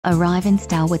Arrive in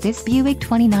style with this Buick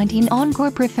 2019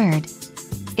 Encore Preferred.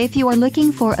 If you are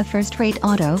looking for a first-rate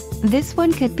auto, this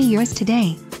one could be yours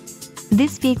today.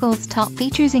 This vehicle's top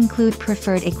features include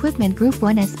preferred equipment Group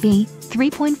 1SB,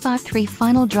 3.53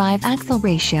 final drive axle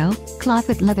ratio, cloth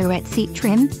with leatherette seat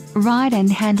trim, ride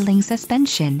and handling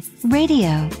suspension,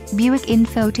 radio, Buick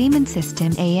infotainment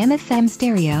system AM/FM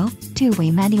stereo,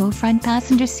 2-way manual front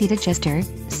passenger seat adjuster,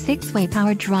 6-way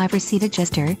power driver seat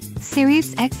adjuster,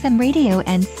 Sirius XM radio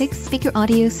and 6-speaker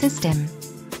audio system.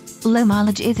 Low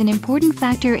mileage is an important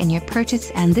factor in your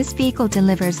purchase, and this vehicle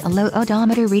delivers a low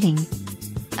odometer reading.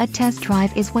 A test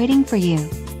drive is waiting for you.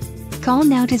 Call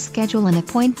now to schedule an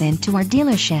appointment to our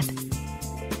dealership.